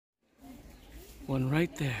One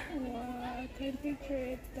right there. Wow, temperature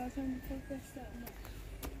it doesn't focus that much.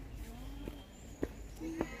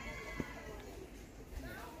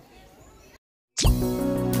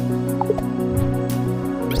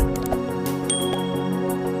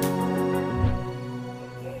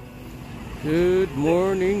 Good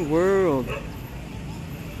morning, world.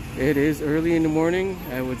 It is early in the morning.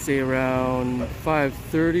 I would say around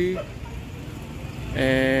 5:30,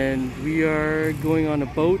 and we are going on a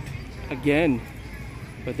boat again.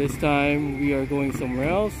 But this time we are going somewhere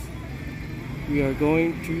else. We are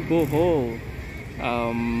going to Bohol.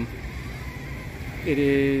 It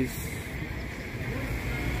is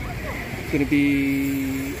going to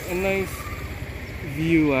be a nice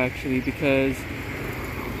view actually, because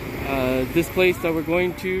this place that we're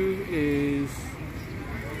going to is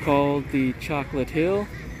called the Chocolate Hill,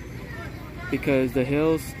 because the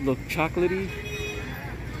hills look chocolatey,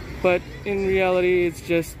 but in reality it's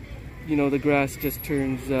just, you know, the grass just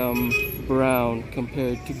turns brown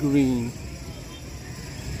compared to green.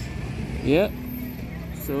 Yeah,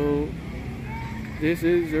 so this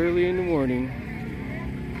is early in the morning.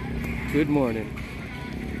 Good morning.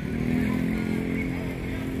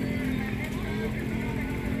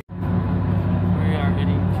 We are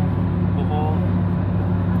heading to Bohol.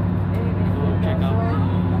 We'll check out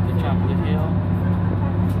the Chocolate Hill.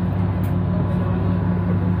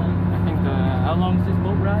 I think how long is this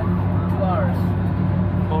boat ride? 2 hours.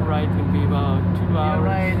 Boat ride can be about 2 hours. You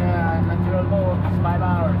ride natural boat, 5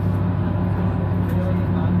 hours.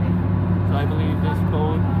 So I believe this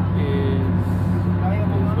boat is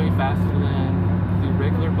way faster than the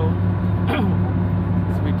regular boat.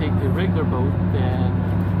 So we take the regular boat, then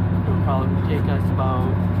it will probably take us about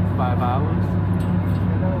 5 hours.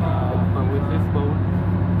 But with this boat,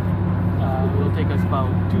 it will take us about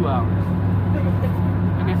 2 hours.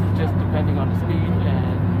 I guess it's just depending on the speed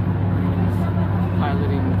and who's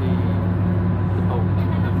piloting the boat.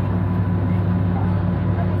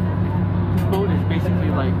 This boat is basically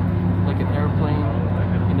like an airplane,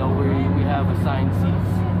 you know, where we have assigned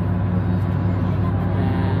seats.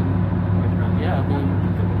 And yeah, I mean,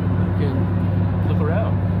 you can look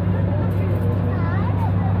around.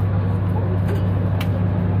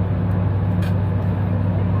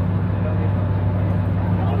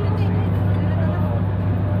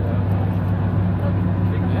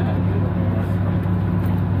 Yeah.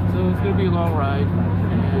 So it's going to be a long ride,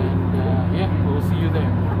 and yeah, we'll see you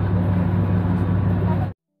there.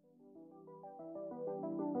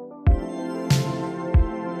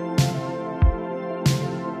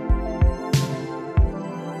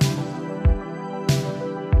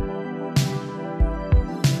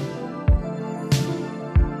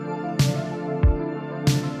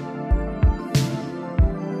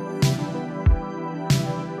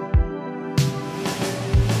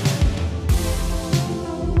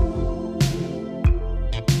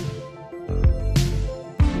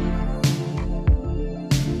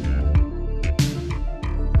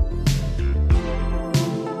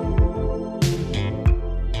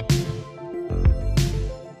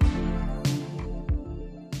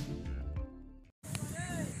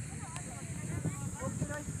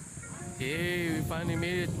 Okay, we finally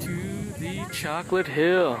made it to the Chocolate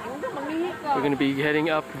Hill. We're going to be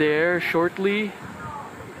heading up there shortly.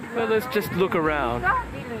 But let's just look around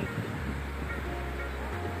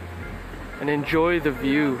and enjoy the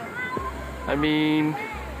view. I mean,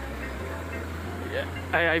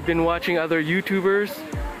 I've been watching other YouTubers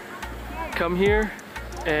come here,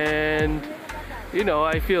 and you know,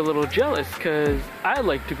 I feel a little jealous because I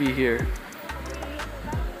like to be here.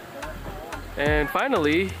 And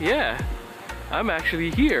finally, yeah, I'm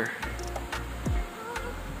actually here.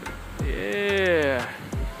 Yeah,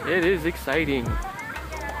 it is exciting.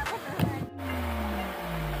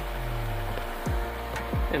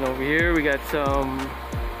 And over here we got some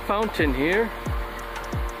fountain here.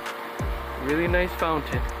 Really nice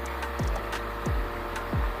fountain.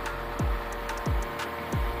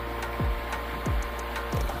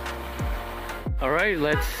 All right,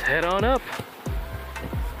 let's head on up.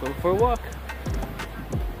 Let's go for a walk.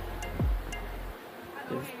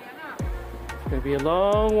 It's gonna be a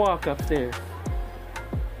long walk upstairs.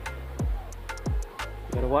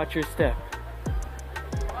 You gotta watch your step.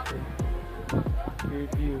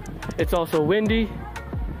 Great view. It's also windy,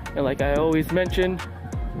 and like I always mention,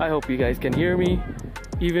 I hope you guys can hear me,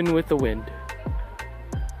 even with the wind.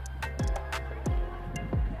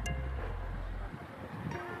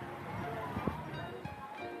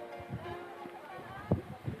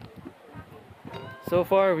 So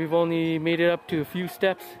far, we've only made it up to a few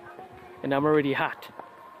steps, and I'm already hot.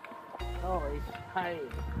 Oh, it's high.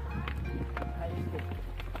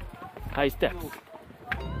 high steps.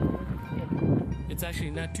 It's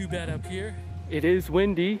actually not too bad up here. It is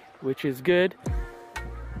windy, which is good.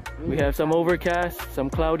 We have some overcast, some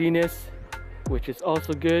cloudiness, which is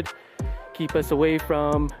also good. Keep us away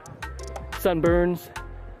from sunburns.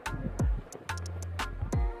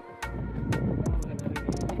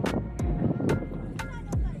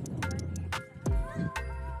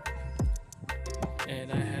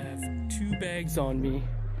 And I have 2 bags on me,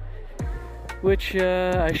 which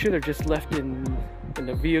I should have just left in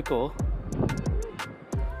the vehicle.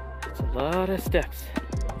 It's a lot of steps.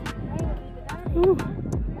 Whew.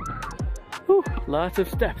 Whew. Lots of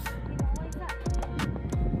steps.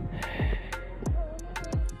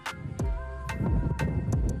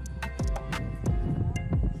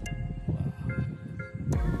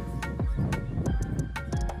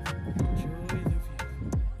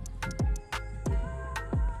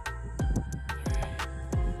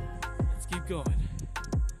 Going.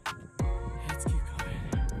 Let's keep going.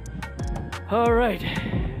 All right.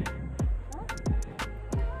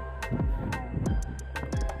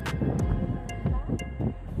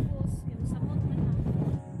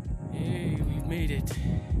 Hey, we've made it.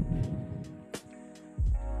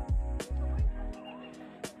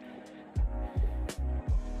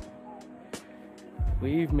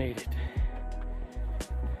 We've made it.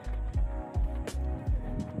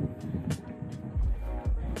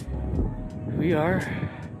 We are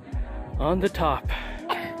on the top.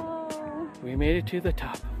 We made it to the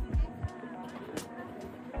top.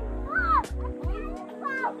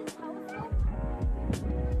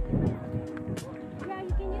 Yeah,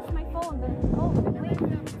 you can use my phone, but oh, wait,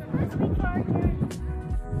 where's my charger?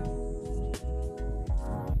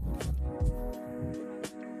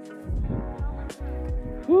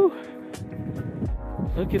 Whew.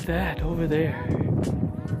 Look at that over there.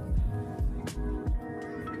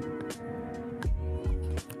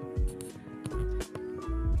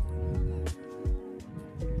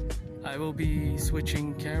 I will be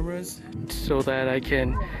switching cameras so that I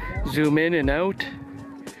can zoom in and out,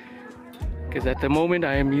 because at the moment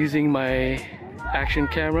I am using my action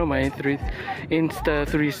camera, my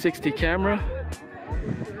Insta360 camera,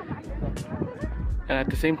 and at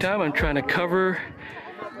the same time I'm trying to cover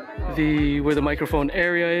where the microphone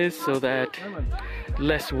area is so that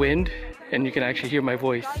less wind and you can actually hear my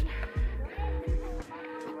voice.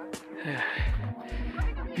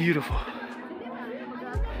 Beautiful.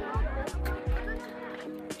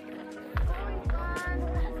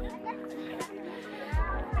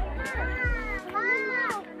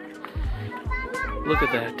 Look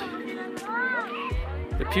at that.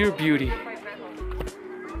 The pure beauty.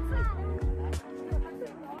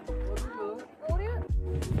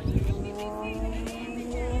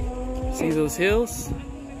 See those hills?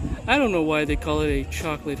 I don't know why they call it a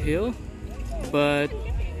chocolate hill, but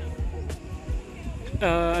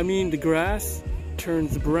I mean the grass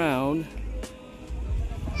turns brown.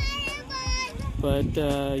 But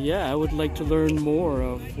yeah, I would like to learn more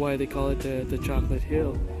of why they call it the chocolate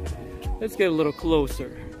hill. Let's get a little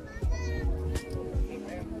closer.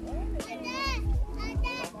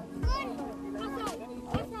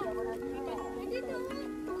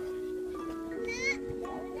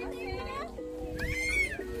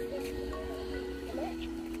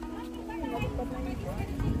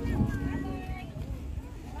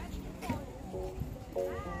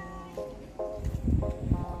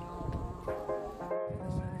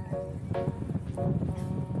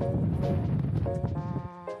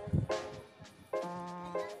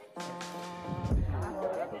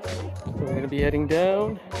 So we're going to be heading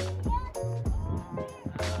down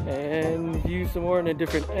and view some more in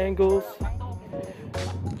different angles.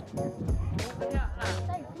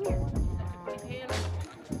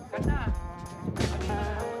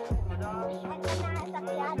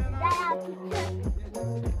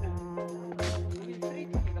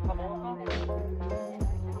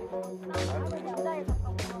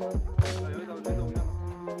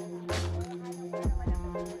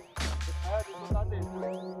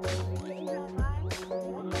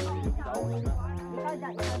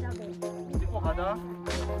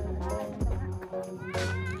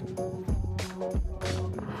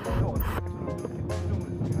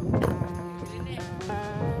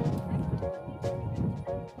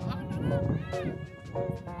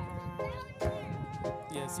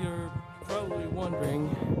 Yes, you're probably wondering,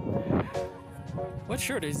 what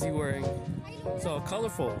shirt is he wearing? It's all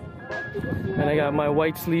colorful. And I got my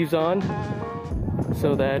white sleeves on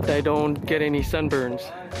so that I don't get any sunburns.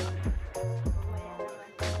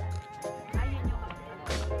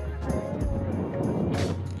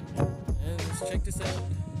 And let's check this out.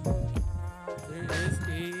 There is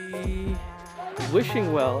a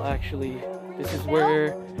wishing well, actually. This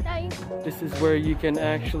is where you can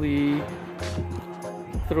actually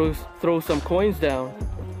throw some coins down.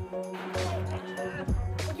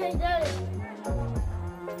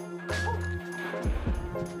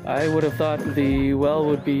 I would have thought the well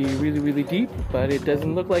would be really, really deep, but it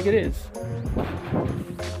doesn't look like it is.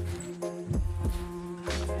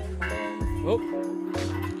 Oh,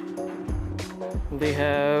 they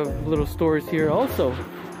have little stores here also.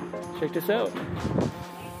 Check this out.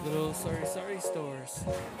 Little sorry stores.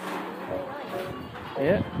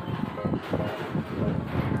 Yeah.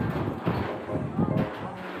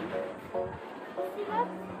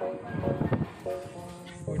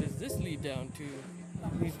 Where does this lead down to?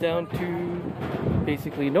 It leads down to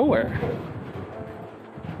basically nowhere.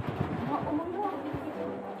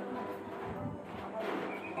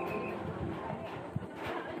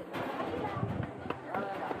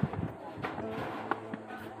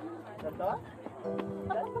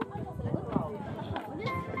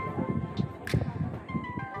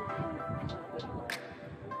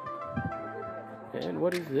 And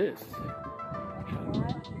what is this?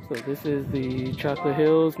 So this is the Chocolate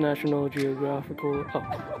Hills National Geological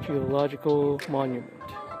Monument.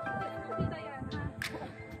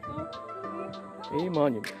 A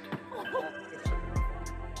monument.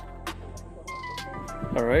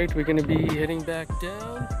 Alright, we're gonna be heading back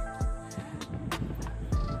down.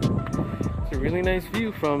 It's a really nice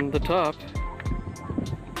view from the top.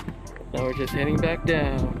 Now we're just heading back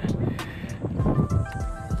down.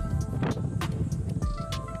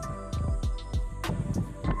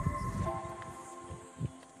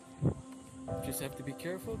 Just have to be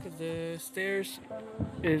careful because the stairs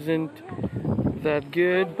isn't that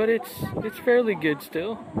good, but it's fairly good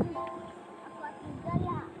still.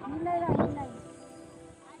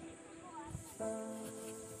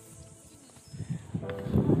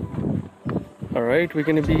 Alright, we're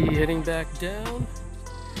gonna be heading back down.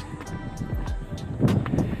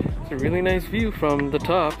 It's a really nice view from the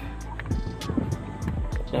top.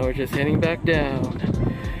 Now we're just heading back down.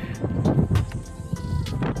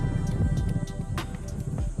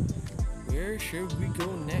 Where should we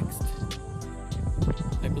go next?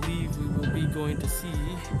 I believe we will be going to see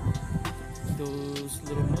those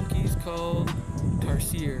little monkeys called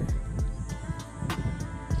Tarsier.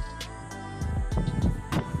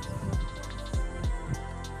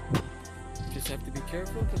 Just have to be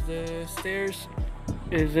careful because the stairs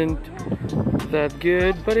isn't that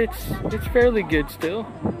good, but it's fairly good still.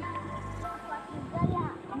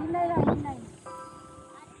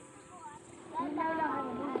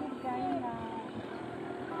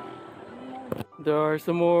 There are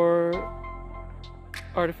some more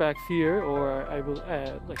artifacts here, or I will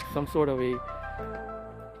add like some sort of a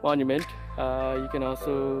monument. You can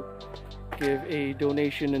also give a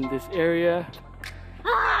donation in this area.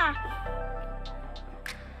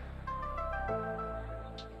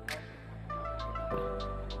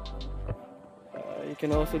 You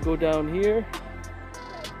can also go down here.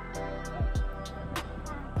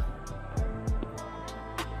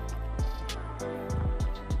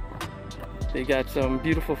 They got some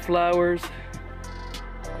beautiful flowers.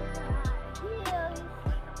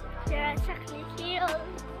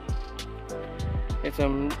 And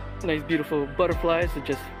some nice beautiful butterflies that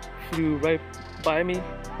just flew right by me.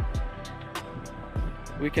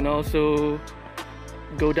 We can also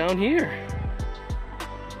go down here.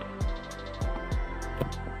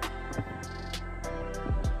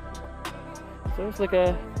 So it's like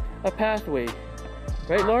a pathway.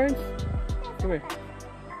 Right, Lawrence? Come here.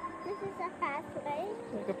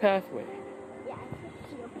 Like a pathway. Yeah,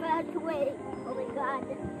 it's a pathway. Oh my god.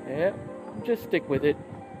 Yeah, just stick with it.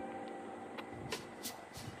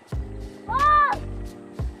 Oh!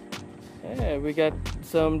 Yeah, we got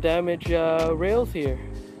some damaged rails here.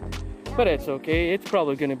 But it's okay, it's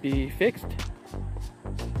probably gonna be fixed.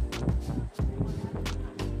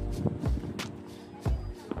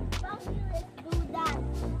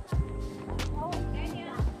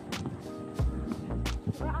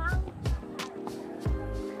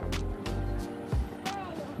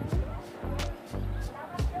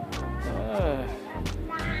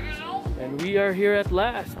 And we are here at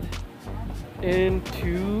last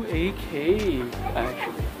into a cave,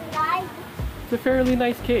 actually. It's a fairly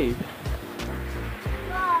nice cave.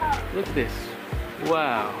 Look at this.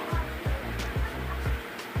 Wow.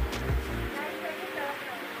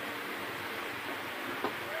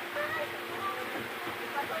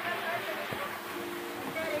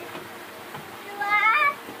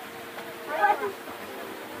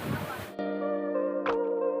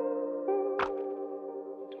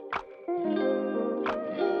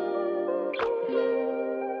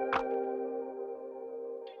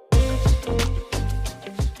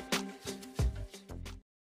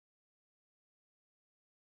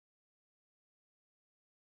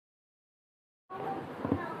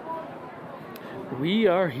 we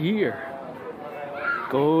are here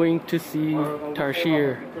going to see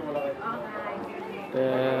Tarsier.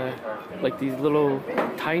 Like these little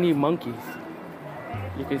tiny monkeys.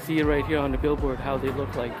 You can see it right here on the billboard how they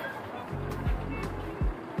look like.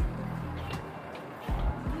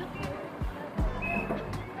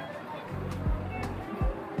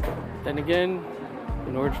 Then again,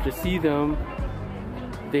 in order to see them,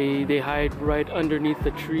 they hide right underneath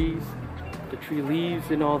the trees, the tree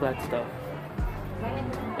leaves and all that stuff.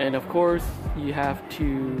 And of course, you have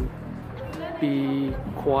to be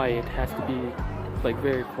quiet, has to be like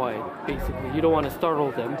very quiet, basically. You don't want to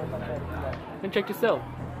startle them. And check this out,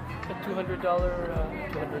 a $200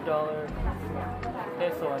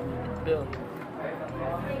 peso on your bill.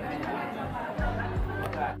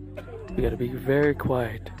 You gotta be very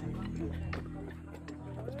quiet.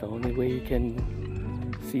 It's the only way you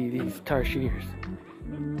can see these tarsiers.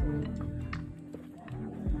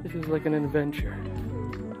 This is like an adventure.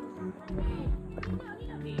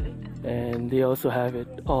 And they also have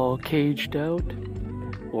it all caged out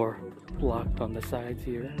or blocked on the sides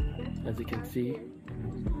here, as you can see.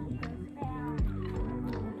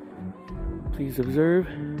 Please observe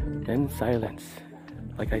and silence.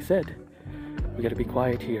 Like I said, we gotta be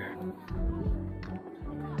quiet here.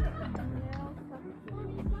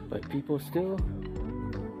 But people still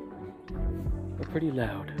are pretty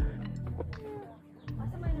loud.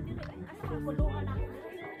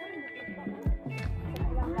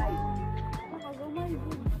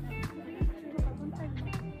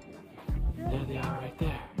 There they are, right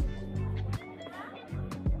there.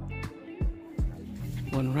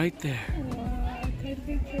 One right there. I take a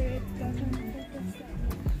picture, it doesn't focus.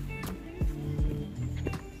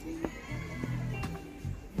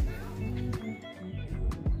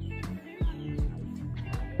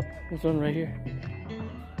 There's one right here.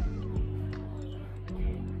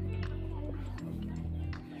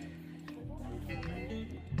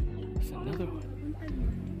 There's another one.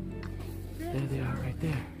 There they are, right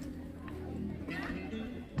there.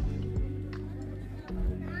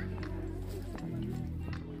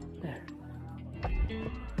 There.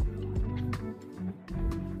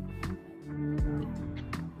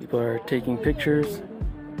 People are taking pictures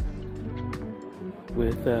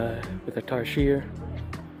with a tarsier.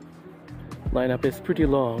 Lineup is pretty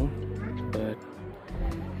long, but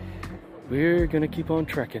we're gonna keep on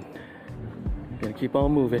trekking. Gonna keep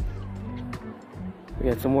on moving. We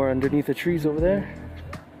got some more underneath the trees over there.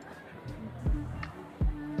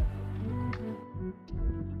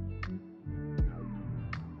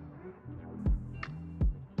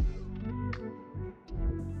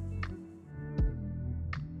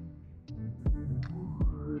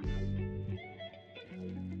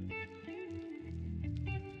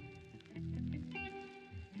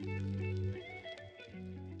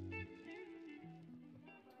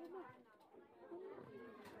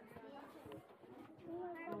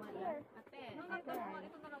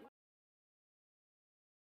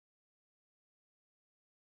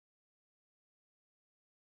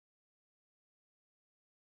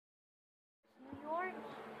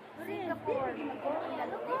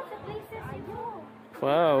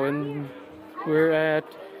 Wow, and we're at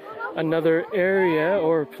another area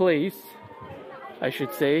or place, I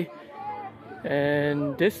should say,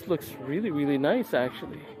 and this looks really, really nice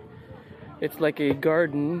actually. It's like a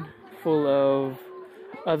garden full of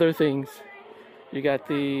other things. You got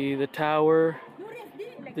the tower,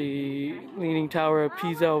 the Leaning Tower of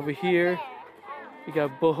Pisa over here. You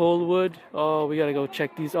got Bohol wood. Oh, we gotta go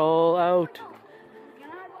check these all out.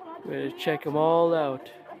 We gotta check them all out.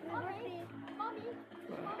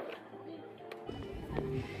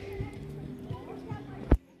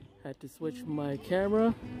 Had to switch my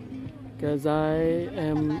camera because I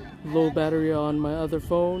am low battery on my other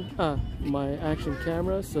phone, my action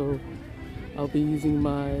camera, so I'll be using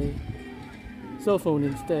my cell phone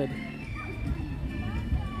instead.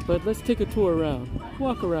 But let's take a tour around,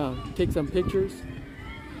 walk around, take some pictures.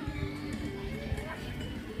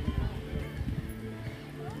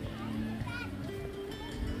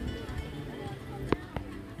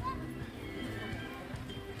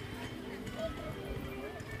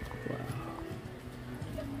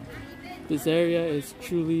 This area is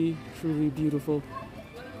truly, truly beautiful.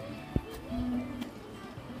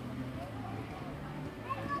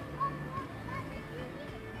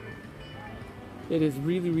 It is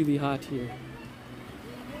really, really hot here.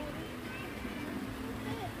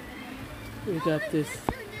 We got this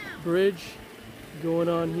bridge going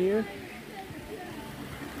on here.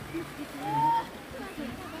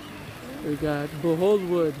 We got Bohol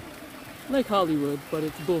wood, like Hollywood, but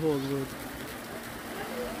it's Bohol wood.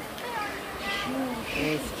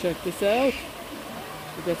 Let's check this out.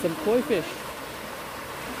 We got some koi fish.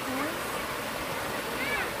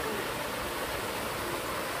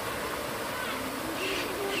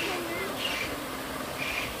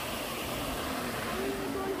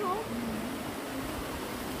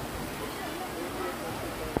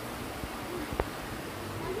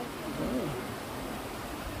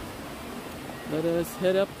 Let us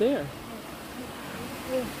head up there.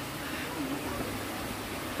 Okay.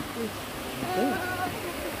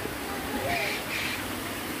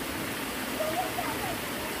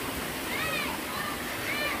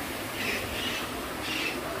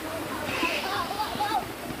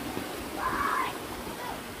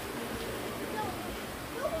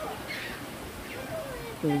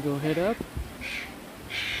 Then we go head up.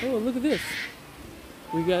 Oh, look at this.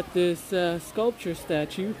 We got this sculpture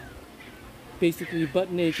statue, basically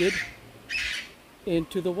butt naked,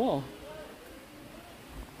 into the wall.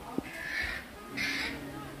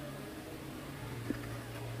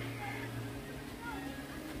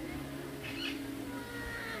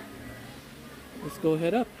 Let's go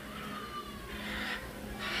head up.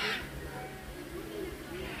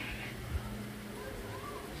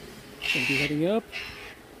 Gonna be heading up.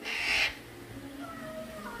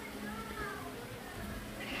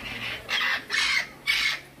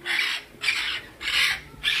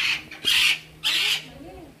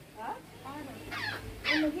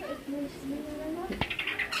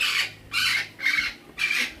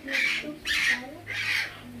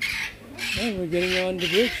 And we're getting on the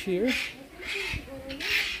bridge here.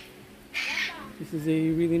 This is a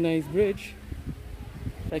really nice bridge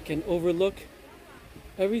that can overlook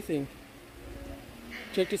everything.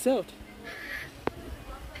 Check this out.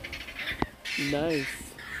 Nice.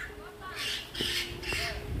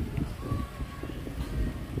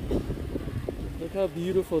 Look how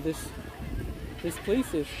beautiful this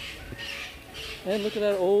place is. And look at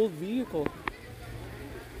that old vehicle.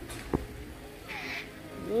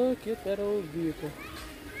 Look at that old vehicle.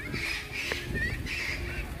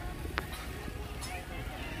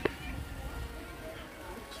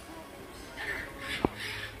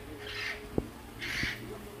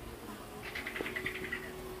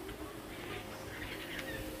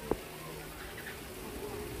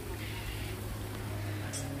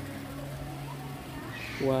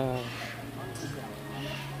 Wow.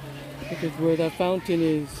 Look at where that fountain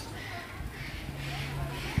is.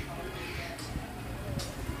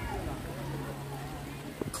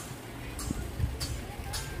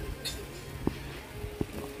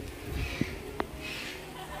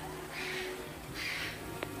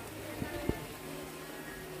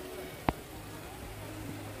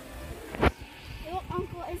 Oh,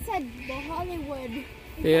 Uncle, it said Bohollywood.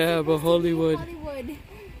 Yeah, Bohollywood. Hollywood.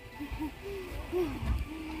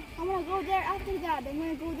 I'm gonna go there after that. I'm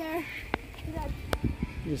gonna go there after that.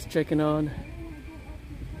 Just checking on.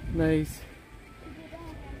 Nice.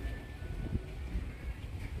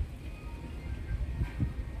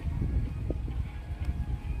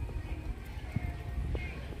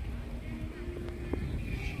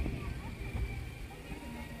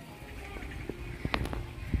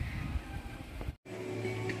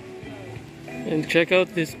 And check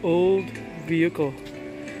out this old vehicle,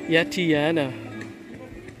 Yatiana.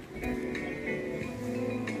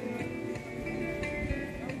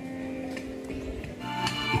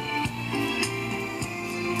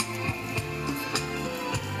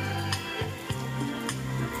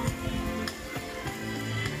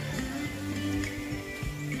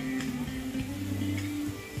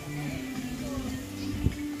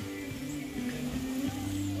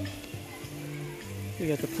 We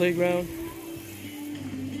got the playground.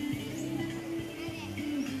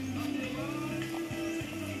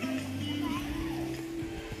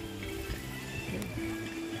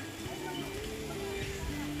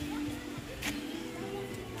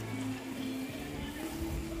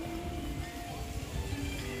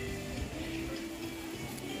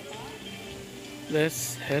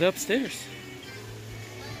 Let's head upstairs.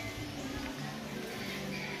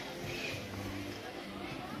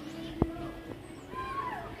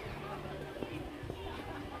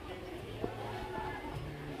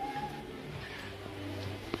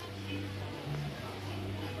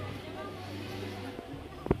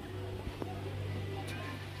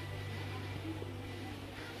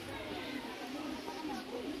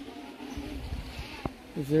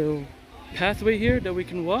 Is there a pathway here that we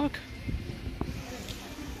can walk?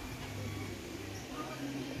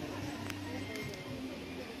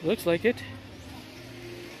 Looks like it.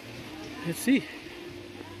 Let's see.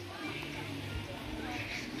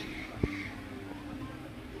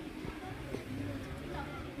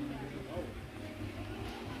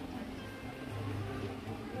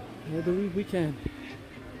 I believe we can.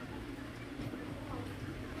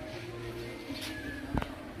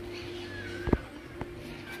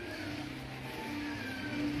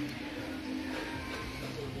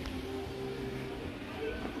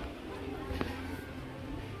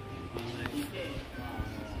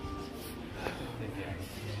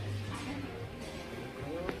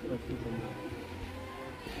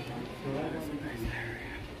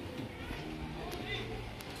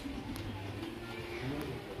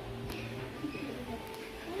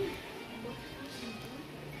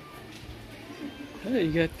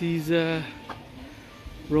 You got these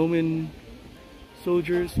Roman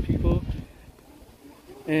soldiers, people,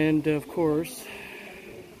 and of course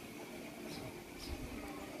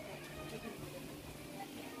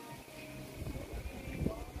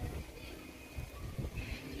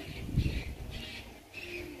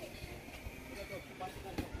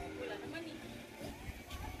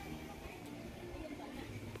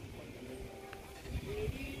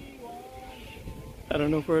I don't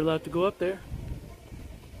know if we're allowed to go up there.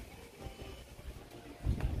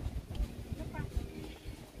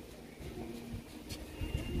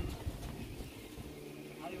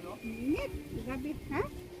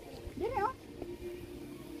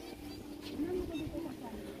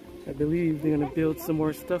 I believe they're gonna build some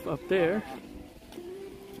more stuff up there,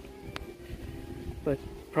 but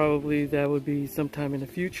probably that would be sometime in the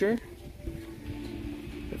future.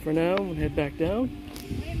 But for now, we'll head back down.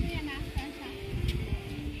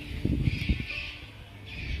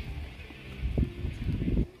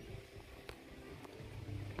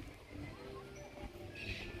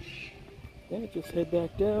 Yeah, just head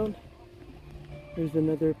back down. There's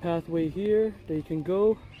another pathway here that you can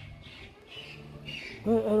go.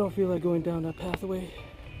 But I don't feel like going down that pathway.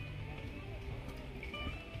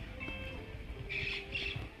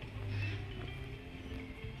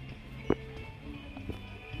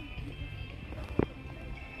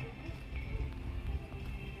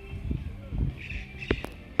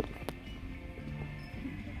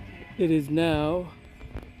 It is now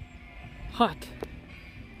hot.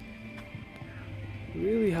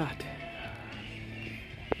 Really hot.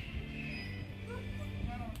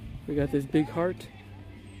 We got this big heart.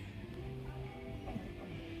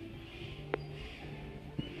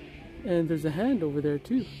 And there's a hand over there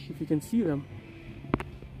too, if you can see them.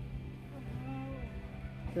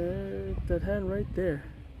 That hand right there.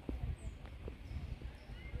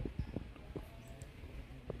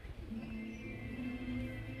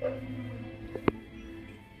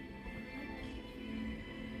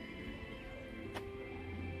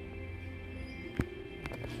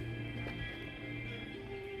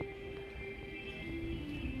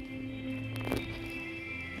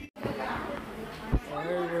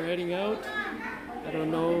 Alright, we're heading out. I don't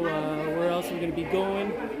know where else we're going to be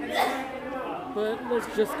going, but let's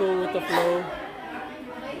just go with the flow.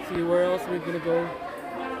 See where else we're going to go.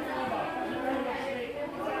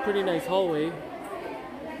 Pretty nice hallway.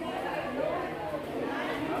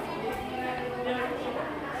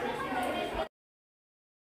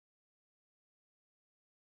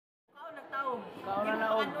 Kaon na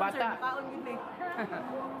naog, bata.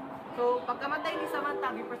 So, pagkamatay ni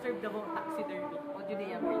Samantha, i-preserve the taxidermy. O dyan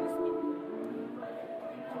niya real estate.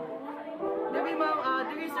 Dabi ma'am,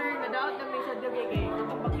 dabi sir, nadaot lang niya siya dabi kay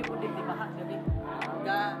kapag paglipod di baha dabi.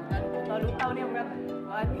 Lutaw niya mga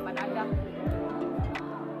ipanada.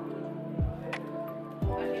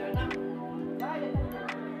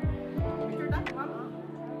 Picture that, ma'am?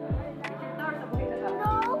 Picture tower sa buhay na lang.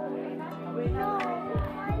 No!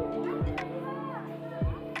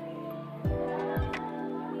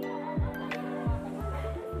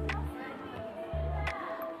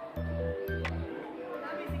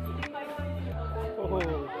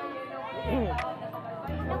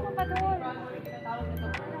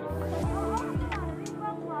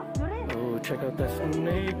 Oh, check out that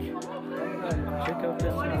snake. Check out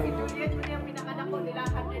that snake.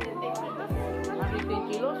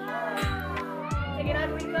 Sige na,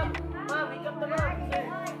 wake up. Ma, wake up na ma.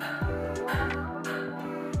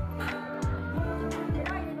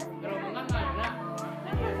 Pero mga nga na.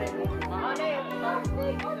 Ano yun?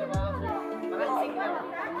 Mahansing na.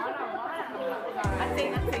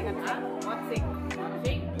 Ansing.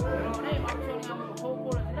 Mahansing. Pero ano yun? Mahansing nga mo.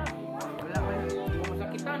 Hopo na sila. Wala ka yun.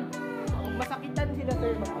 Masakitan. Kung masakitan sila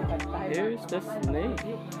sir, masakitan. Here's the snake.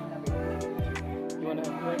 You wanna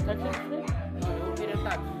touch it? No, you won't get a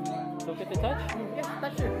touch. Don't get the touch? Yes,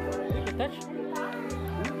 touch it. You can touch?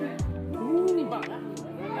 Tiba na.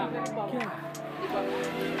 Yeah.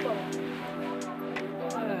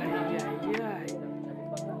 Ay.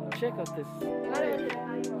 Check out this.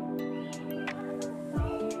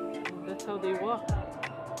 That's how they walk.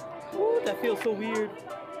 Ooh, that feels so weird.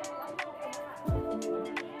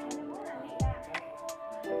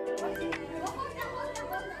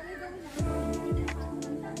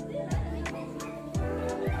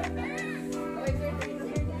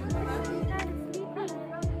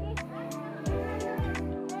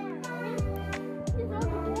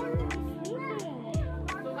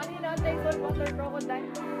 So kanina, water crocodile.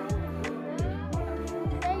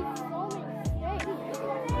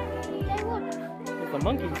 There's some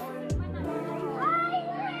monkeys.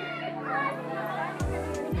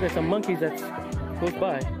 There's some monkeys that's close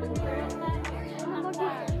by.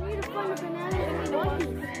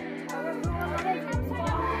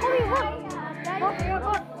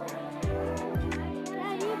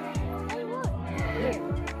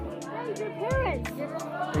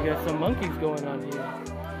 We got some monkeys going on here.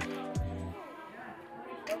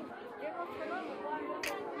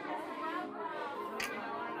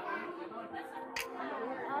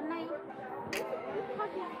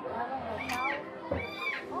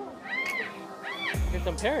 There's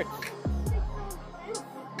some parrots.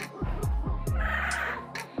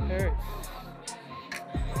 Parrots.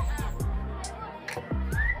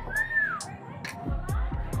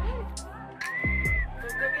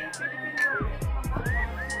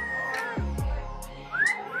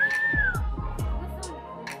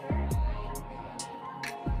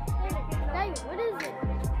 What is it?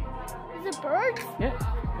 Is it birds? Yeah,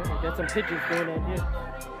 got some pigeons going on here.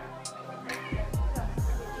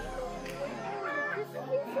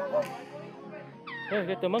 Yeah, we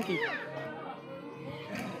got the monkey.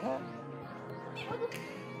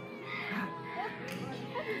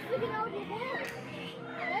 Sticking out your head.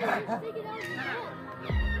 That is sticking out your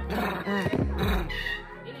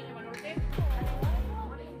head.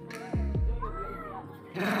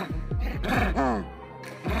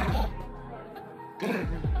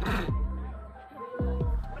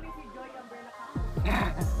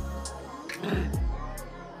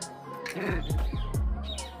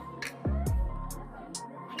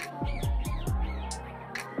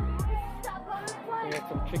 We got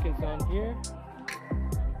some chickens on here.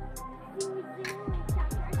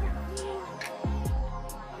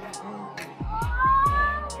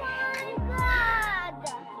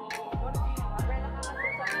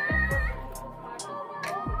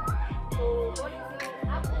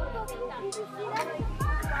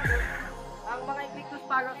 Ang mga Invictus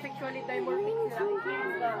parrot sexually dimorphic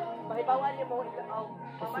sila. Mahibawan niyo mo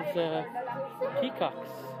This is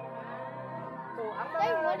peacocks. So, ang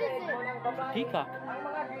Hey, what is it? Peacock. ang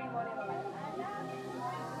mga green mo ni mga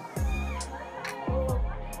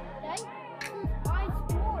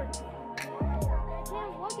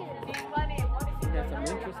We got some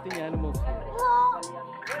interesting animals here.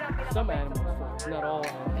 Some animals, not all.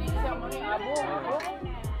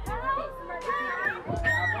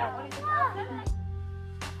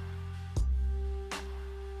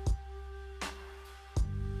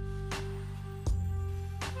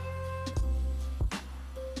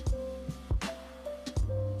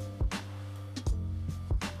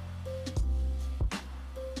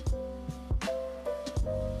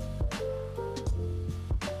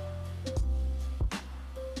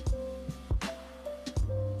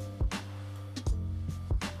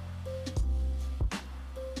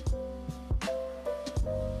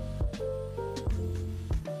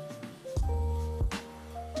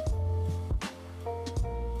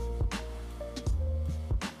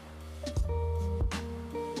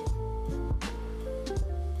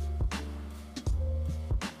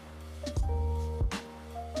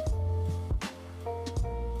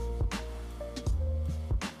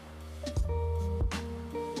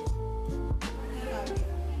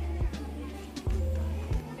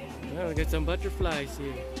 Well, we got some butterflies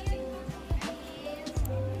here.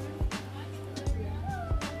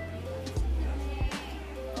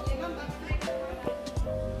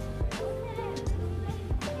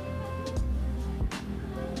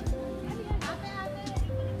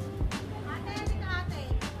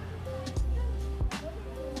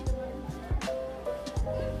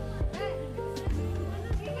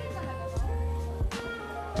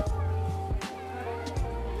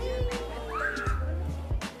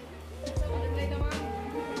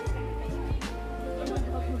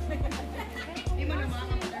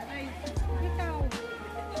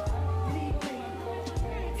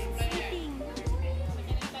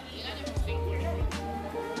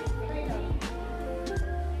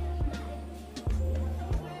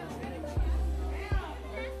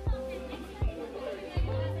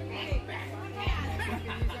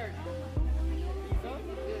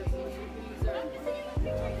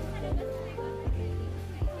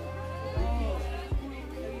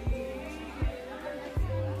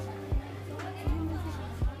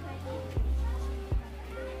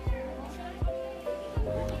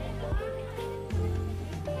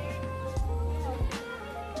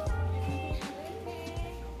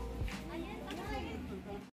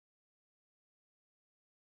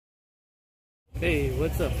 Hey,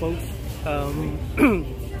 what's up, folks?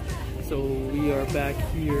 So we are back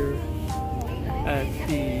here at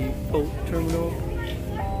the boat terminal,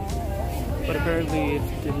 but apparently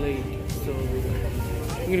it's delayed, so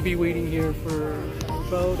I'm gonna be waiting here for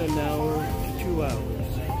about an hour to 2 hours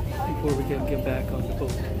before we can get back on the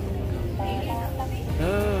boat.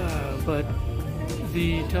 But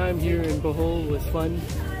the time here in Bohol was fun.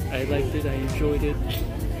 I liked it, I enjoyed it.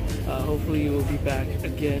 Hopefully we'll be back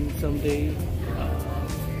again someday.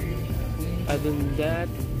 Other than that,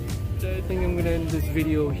 I think I'm gonna end this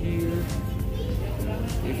video here.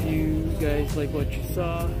 If you guys like what you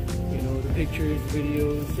saw, you know, the pictures,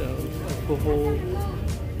 videos of Bohol,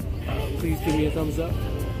 please give me a thumbs up.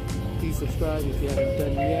 Please subscribe if you haven't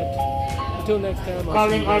done yet. Until next time, I'll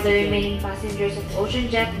Calling see you all guys the again. remaining passengers of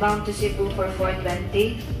OceanJet bound to Cebu for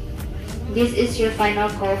 420. This is your final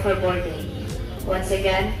call for boarding. Once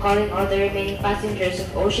again, calling all the remaining passengers of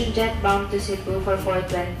OceanJet bound to Cebu for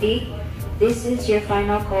 420. This is your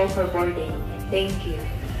final call for boarding. Thank you.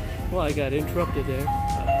 Well, I got interrupted there.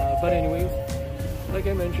 But anyways, like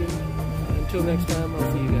I mentioned, until next time,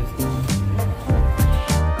 I'll see you guys.